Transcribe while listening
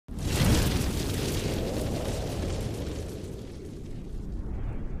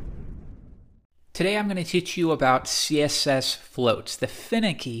Today I'm going to teach you about CSS floats, the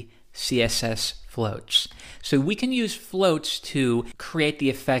finicky CSS floats. So we can use floats to create the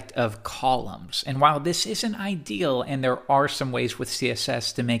effect of columns. And while this isn't ideal and there are some ways with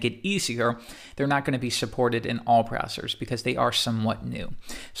CSS to make it easier, they're not going to be supported in all browsers because they are somewhat new.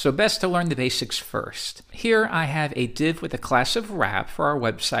 So best to learn the basics first. Here I have a div with a class of wrap for our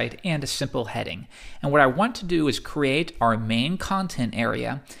website and a simple heading. And what I want to do is create our main content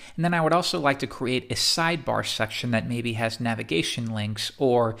area, and then I would also like to create a sidebar section that maybe has navigation links,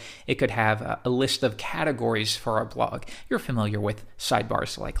 or it could have a list of categories for our blog. You're familiar with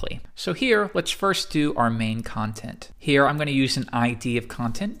sidebars likely. So here, let's first do our main content. Here I'm going to use an ID of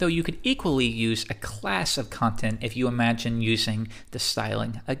content, though you could equally use a class of content if you imagine using the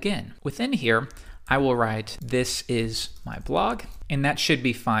styling again. Within here, I will write, "This is my blog," and that should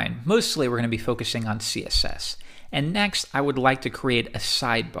be fine. Mostly we're going to be focusing on CSS. And next, I would like to create a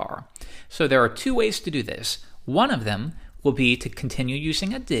sidebar. So there are two ways to do this. One of them will be to continue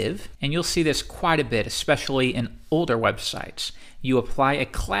using a div, and you'll see this quite a bit, especially in older websites. You apply a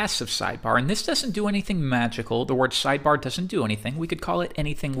class of sidebar, and this doesn't do anything magical. The word sidebar doesn't do anything. We could call it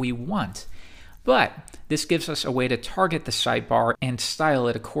anything we want. But this gives us a way to target the sidebar and style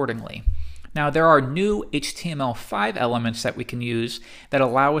it accordingly. Now there are new HTML5 elements that we can use that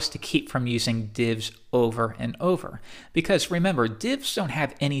allow us to keep from using divs over and over. Because remember, divs don't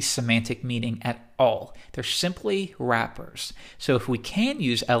have any semantic meaning at all. They're simply wrappers. So if we can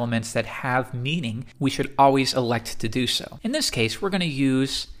use elements that have meaning, we should always elect to do so. In this case, we're going to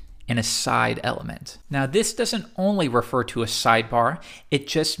use an aside element. Now this doesn't only refer to a sidebar, it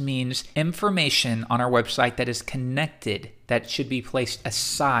just means information on our website that is connected, that should be placed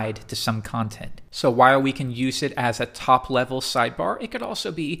aside to some content. So while we can use it as a top level sidebar, it could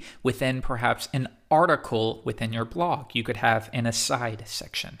also be within perhaps an article within your blog. You could have an aside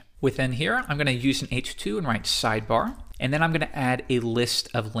section. Within here, I'm going to use an H2 and write sidebar, and then I'm going to add a list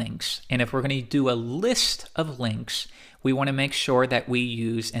of links. And if we're going to do a list of links, we want to make sure that we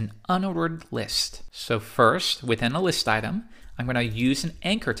use an unordered list. So first, within a list item, I'm going to use an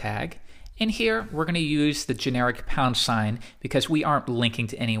anchor tag. And here, we're going to use the generic # because we aren't linking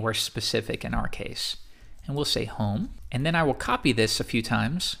to anywhere specific in our case. And we'll say home. And then I will copy this a few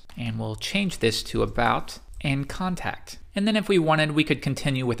times, and we'll change this to about and contact. And then if we wanted, we could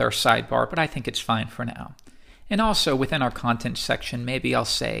continue with our sidebar, but I think it's fine for now. And also within our content section, maybe I'll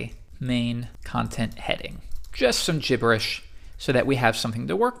say main content heading. Just some gibberish so that we have something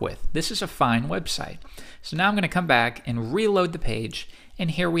to work with. This is a fine website. So now I'm going to come back and reload the page, and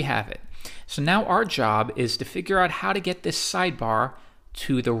here we have it. So now our job is to figure out how to get this sidebar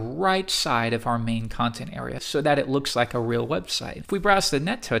to the right side of our main content area so that it looks like a real website. If we browse the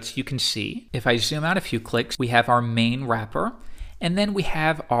NetTuts, you can see, if I zoom out a few clicks, we have our main wrapper, and then we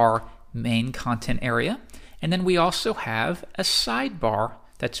have our main content area, and then we also have a sidebar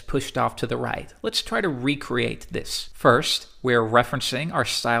that's pushed off to the right. Let's try to recreate this. First, we're referencing our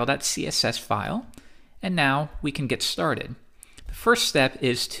style.css file, and now we can get started. The first step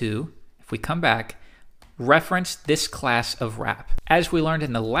is to, if we come back, reference this class of wrap. As we learned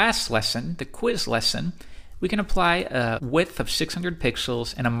in the last lesson, the quiz lesson, we can apply a width of 600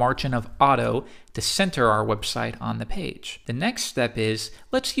 pixels and a margin of auto to center our website on the page. The next step is,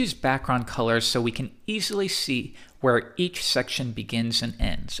 let's use background colors so we can easily see where each section begins and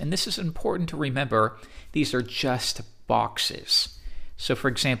ends. And this is important to remember, these are just boxes. So for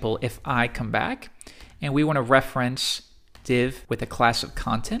example, if I come back and we want to reference div with a class of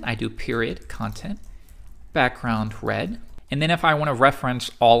content, I do period content, background red. And then if I want to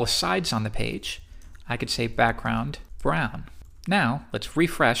reference all the sides on the page, I could say background brown. Now let's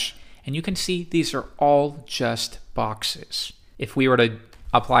refresh, and you can see these are all just boxes. If we were to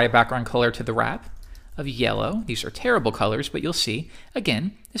apply a background color to the wrap of yellow, these are terrible colors, but you'll see,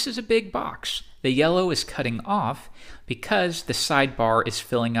 again, this is a big box. The yellow is cutting off because the sidebar is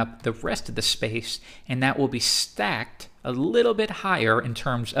filling up the rest of the space, and that will be stacked a little bit higher in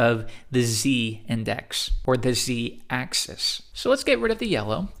terms of the Z index or the Z axis. So let's get rid of the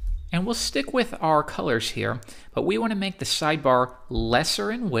yellow, and we'll stick with our colors here, but we want to make the sidebar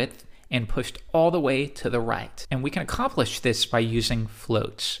lesser in width and pushed all the way to the right. And we can accomplish this by using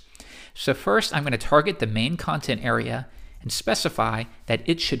floats. So first, I'm going to target the main content area and specify that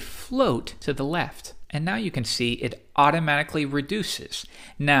it should float to the left. And now you can see it automatically reduces.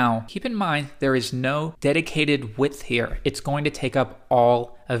 Now, keep in mind, there is no dedicated width here. It's going to take up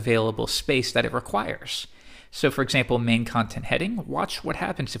all available space that it requires. So for example, main content heading, watch what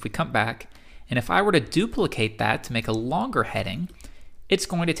happens if we come back. And if I were to duplicate that to make a longer heading, it's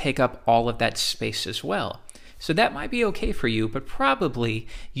going to take up all of that space as well. So that might be okay for you, but probably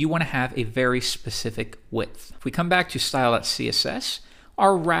you want to have a very specific width. If we come back to style.css,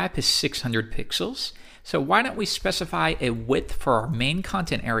 our wrap is 600 pixels. So why don't we specify a width for our main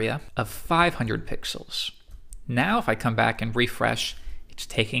content area of 500 pixels? Now if I come back and refresh, it's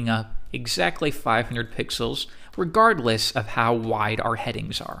taking up exactly 500 pixels, regardless of how wide our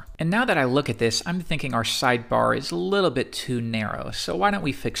headings are. And now that I look at this, I'm thinking our sidebar is a little bit too narrow. So why don't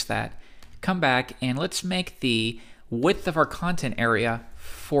we fix that? Come back and let's make the width of our content area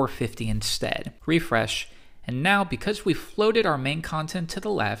 450 instead. Refresh, and now because we floated our main content to the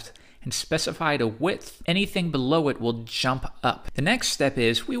left and specified a width, anything below it will jump up. The next step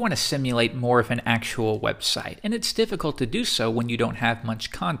is we want to simulate more of an actual website, and it's difficult to do so when you don't have much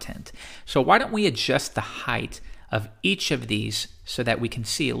content. So why don't we adjust the height of each of these so that we can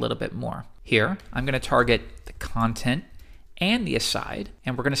see a little bit more. Here, I'm going to target the content and the aside,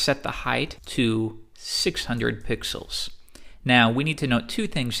 and we're going to set the height to 600 pixels. Now, we need to note two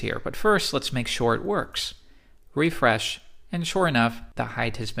things here, but first, let's make sure it works. Refresh, and sure enough, the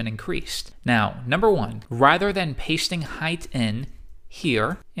height has been increased. Now, number one, rather than pasting height in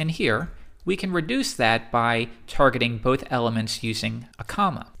here and here, we can reduce that by targeting both elements using a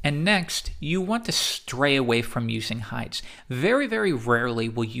comma. And next, you want to stray away from using heights. Very, very rarely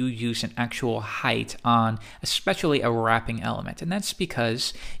will you use an actual height on especially a wrapping element. And that's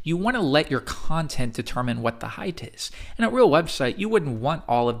because you want to let your content determine what the height is. In a real website, you wouldn't want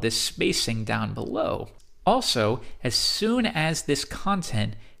all of this spacing down below. Also, as soon as this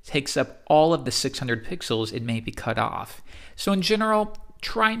content takes up all of the 600 pixels, it may be cut off. So in general,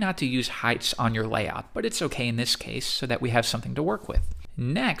 try not to use heights on your layout, but it's okay in this case so that we have something to work with.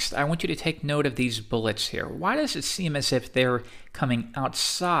 Next, I want you to take note of these bullets here. Why does it seem as if they're coming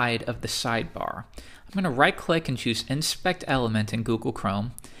outside of the sidebar? I'm going to right-click and choose Inspect Element in Google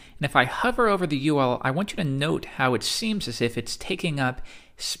Chrome. And if I hover over the URL, I want you to note how it seems as if it's taking up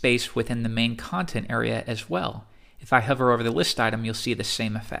space within the main content area as well. If I hover over the list item, you'll see the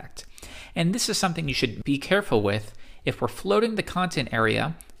same effect. And this is something you should be careful with. If we're floating the content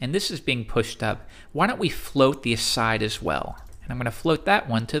area, and this is being pushed up, why don't we float the aside as well? And I'm going to float that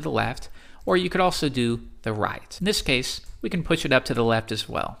one to the left, or you could also do the right. In this case, we can push it up to the left as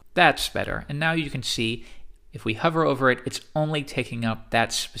well. That's better. And now you can see if we hover over it, it's only taking up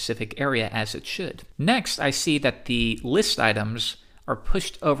that specific area as it should. Next, I see that the list items are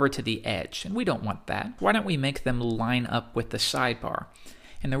pushed over to the edge, and we don't want that. Why don't we make them line up with the sidebar?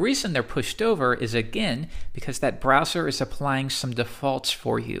 And the reason they're pushed over is, again, because that browser is applying some defaults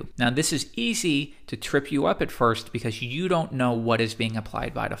for you. Now, this is easy to trip you up at first because you don't know what is being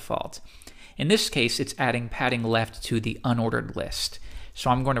applied by default. In this case, it's adding padding left to the unordered list. So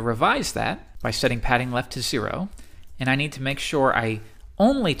I'm going to revise that by setting padding left to 0, and I need to make sure I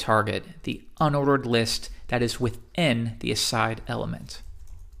only target the unordered list that is within the aside element.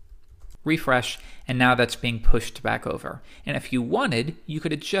 Refresh, and now that's being pushed back over. And if you wanted, you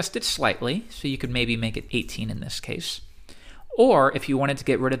could adjust it slightly, so you could maybe make it 18 in this case. Or if you wanted to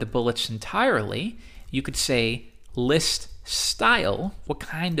get rid of the bullets entirely, you could say list style, what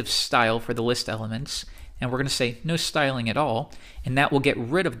kind of style for the list elements, and we're going to say no styling at all, and that will get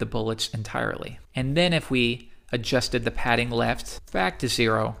rid of the bullets entirely. And then if we adjusted the padding left back to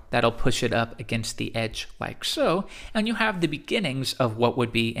 0, that'll push it up against the edge like so, and you have the beginnings of what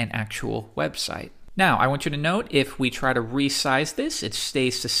would be an actual website. Now, I want you to note if we try to resize this, it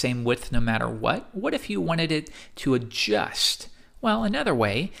stays the same width no matter what. What if you wanted it to adjust? Well, another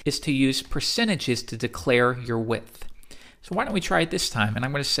way is to use percentages to declare your width. So why don't we try it this time? And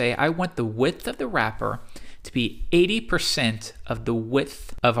I'm going to say I want the width of the wrapper to be 80% of the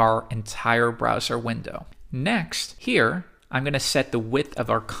width of our entire browser window. Next, here, I'm going to set the width of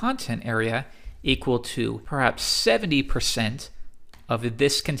our content area equal to perhaps 70% of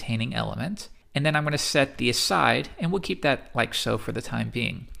this containing element. And then I'm going to set the aside, and we'll keep that like so for the time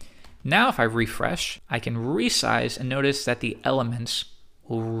being. Now if I refresh, I can resize and notice that the elements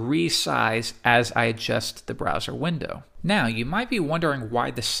will resize as I adjust the browser window. Now, you might be wondering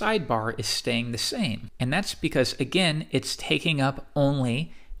why the sidebar is staying the same. And that's because, again, it's taking up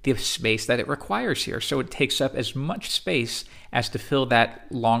only the space that it requires here. So it takes up as much space as to fill that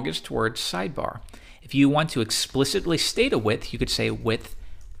longest word sidebar. If you want to explicitly state a width, you could say width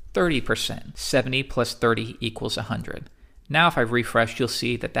 30%. 70 plus 30 equals 100. Now if I refresh, you'll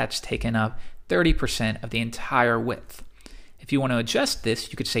see that that's taken up 30% of the entire width. If you want to adjust this,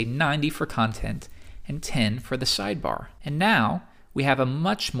 you could say 90 for content and 10 for the sidebar. And now we have a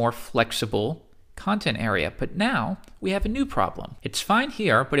much more flexible content area, but now we have a new problem. It's fine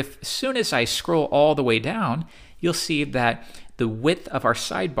here, but if as soon as I scroll all the way down, you'll see that the width of our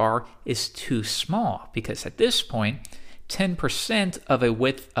sidebar is too small, because at this point, 10% of a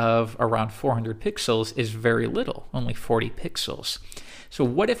width of around 400 pixels is very little, only 40 pixels. So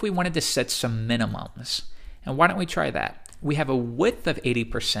what if we wanted to set some minimums? And why don't we try that? We have a width of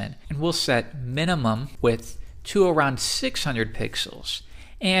 80%, and we'll set minimum width to around 600 pixels.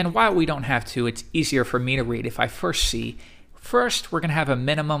 And while we don't have to, it's easier for me to read if I first we're going to have a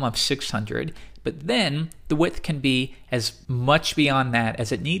minimum of 600, but then the width can be as much beyond that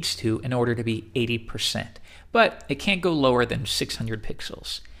as it needs to in order to be 80%. But it can't go lower than 600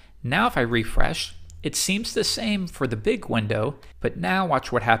 pixels. Now if I refresh, it seems the same for the big window, but now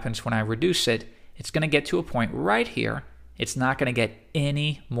watch what happens when I reduce it. It's going to get to a point right here. It's not going to get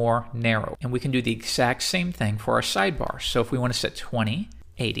any more narrow. And we can do the exact same thing for our sidebar. So if we want to set 20,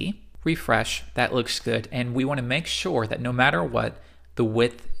 80, refresh, that looks good. And we want to make sure that no matter what, the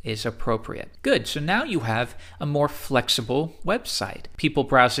width is appropriate. Good, so now you have a more flexible website. People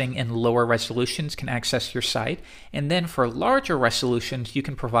browsing in lower resolutions can access your site, and then for larger resolutions, you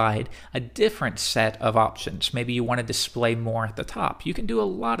can provide a different set of options. Maybe you want to display more at the top. You can do a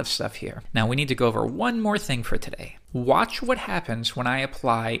lot of stuff here. Now we need to go over one more thing for today. Watch what happens when I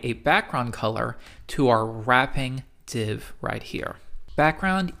apply a background color to our wrapping div right here.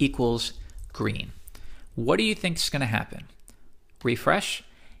 Background equals green. What do you think is going to happen? Refresh,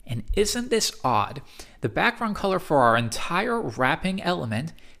 and isn't this odd? The background color for our entire wrapping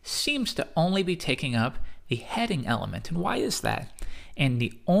element seems to only be taking up the heading element. And why is that? And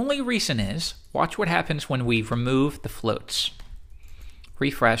the only reason is, watch what happens when we remove the floats.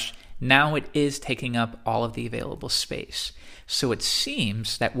 Refresh, now it is taking up all of the available space. So it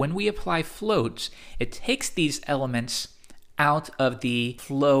seems that when we apply floats, it takes these elements out of the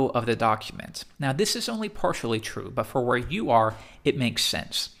flow of the document. Now this is only partially true, but for where you are, it makes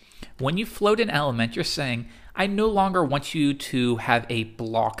sense. When you float an element, you're saying, I no longer want you to have a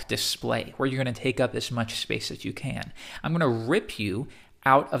block display where you're going to take up as much space as you can. I'm going to rip you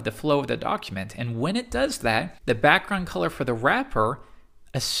out of the flow of the document, and when it does that, the background color for the wrapper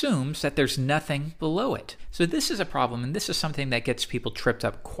assumes that there's nothing below it. So this is a problem, and this is something that gets people tripped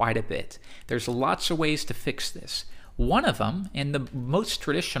up quite a bit. There's lots of ways to fix this. One of them, and the most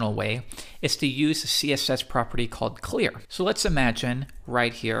traditional way, is to use a CSS property called clear. So let's imagine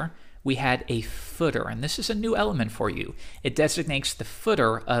right here we had a footer, and this is a new element for you. It designates the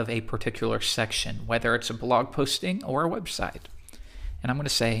footer of a particular section, whether it's a blog posting or a website. And I'm going to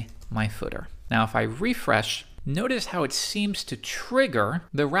say my footer. Now if I refresh, notice how it seems to trigger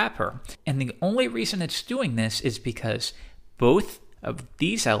the wrapper. And the only reason it's doing this is because both of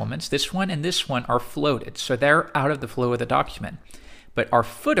these elements, this one and this one, are floated, so they're out of the flow of the document. But our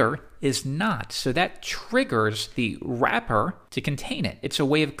footer is not, so that triggers the wrapper to contain it. It's a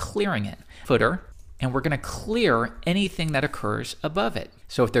way of clearing it. Footer, and we're going to clear anything that occurs above it.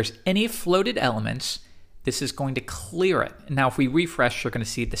 So if there's any floated elements, this is going to clear it. Now if we refresh, you're going to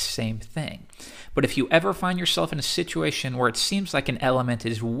see the same thing. But if you ever find yourself in a situation where it seems like an element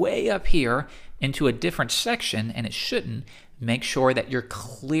is way up here into a different section and it shouldn't, make sure that you're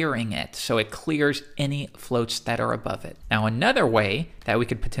clearing it so it clears any floats that are above it. Now another way that we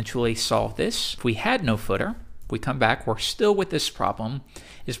could potentially solve this, if we had no footer, we come back, we're still with this problem,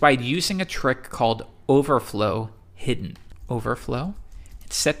 is by using a trick called overflow hidden. Overflow,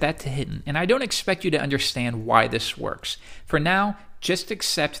 set that to hidden. And I don't expect you to understand why this works. For now, just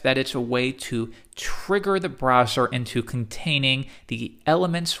accept that it's a way to trigger the browser into containing the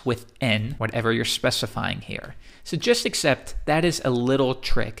elements within whatever you're specifying here. So just accept that is a little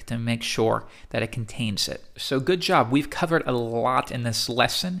trick to make sure that it contains it. So good job. We've covered a lot in this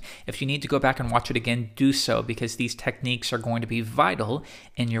lesson. If you need to go back and watch it again, do so, because these techniques are going to be vital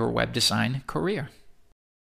in your web design career.